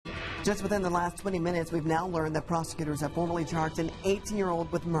Just within the last 20 minutes, we've now learned that prosecutors have formally charged an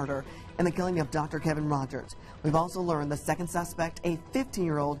 18-year-old with murder in the killing of Dr. Kevin Rogers. We've also learned the second suspect, a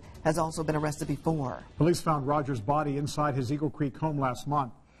 15-year-old, has also been arrested before. Police found Rogers' body inside his Eagle Creek home last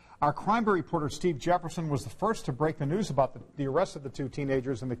month. Our crime bureau reporter Steve Jefferson was the first to break the news about the arrest of the two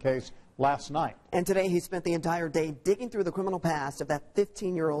teenagers in the case last night. And today he spent the entire day digging through the criminal past of that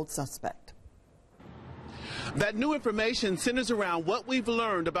 15-year-old suspect. That new information centers around what we've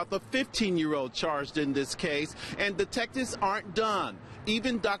learned about the 15-year-old charged in this case, and detectives aren't done.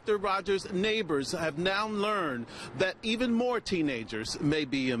 Even Dr. Rogers' neighbors have now learned that even more teenagers may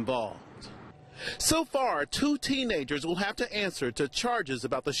be involved. So far, 2 teenagers will have to answer to charges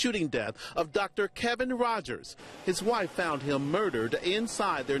about the shooting death of Dr. Kevin Rogers. His wife found him murdered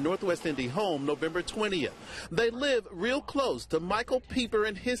inside their Northwest Indy home November 20th. They live real close to Michael Pieper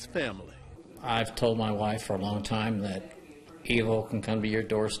and his family. I've told my wife for a long time that evil can come to your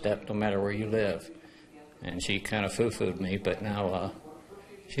doorstep no matter where you live. And she kind of foo-fooed me, but now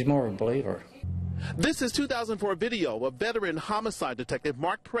she's more of a believer. This is 2004 video of veteran homicide detective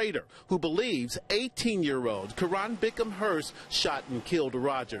Mark Prater, who believes 18-year-old Karan Bickham Hurst shot and killed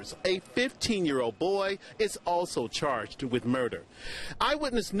Rogers. A 15-year-old boy is also charged with murder.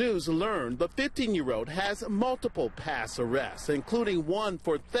 Eyewitness News learned the 15-year-old has multiple past arrests, including one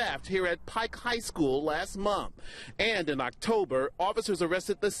for theft here at Pike High School last month. And in October, officers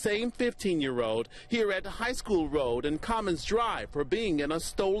arrested the same 15-year-old here at High School Road and Commons Drive for being in a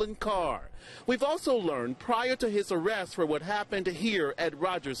stolen car. We've also learned prior to his arrest for what happened here at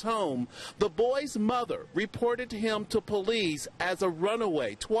Rogers' home, the boy's mother reported him to police as a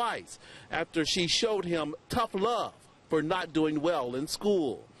runaway twice after she showed him tough love for not doing well in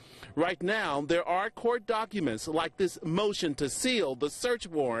school. Right now, there are court documents like this motion to seal the search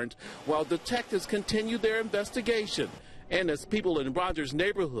warrant while detectives continue their investigation. And as people in Rogers'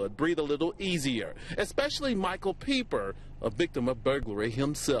 neighborhood breathe a little easier, especially Michael Pieper, a victim of burglary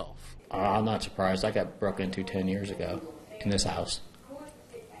himself. I'm not surprised. I got broken into 10 years ago in this house.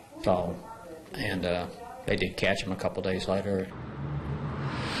 So, and they did catch him a couple days later.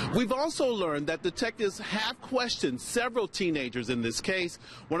 We've also learned that detectives have questioned several teenagers in this case,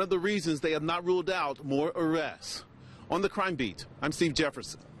 one of the reasons they have not ruled out more arrests. On the Crime Beat, I'm Steve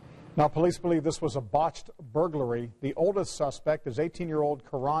Jefferson. Now, police believe this was a botched burglary. The oldest suspect is 18-year-old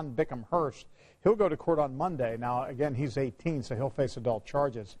Karan Bickham Hurst. He'll go to court on Monday. Now, again, he's 18, so he'll face adult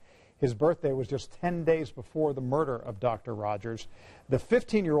charges. His birthday was just 10 days before the murder of Dr. Rogers. The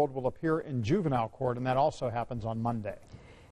 15-year-old will appear in juvenile court, and that also happens on Monday.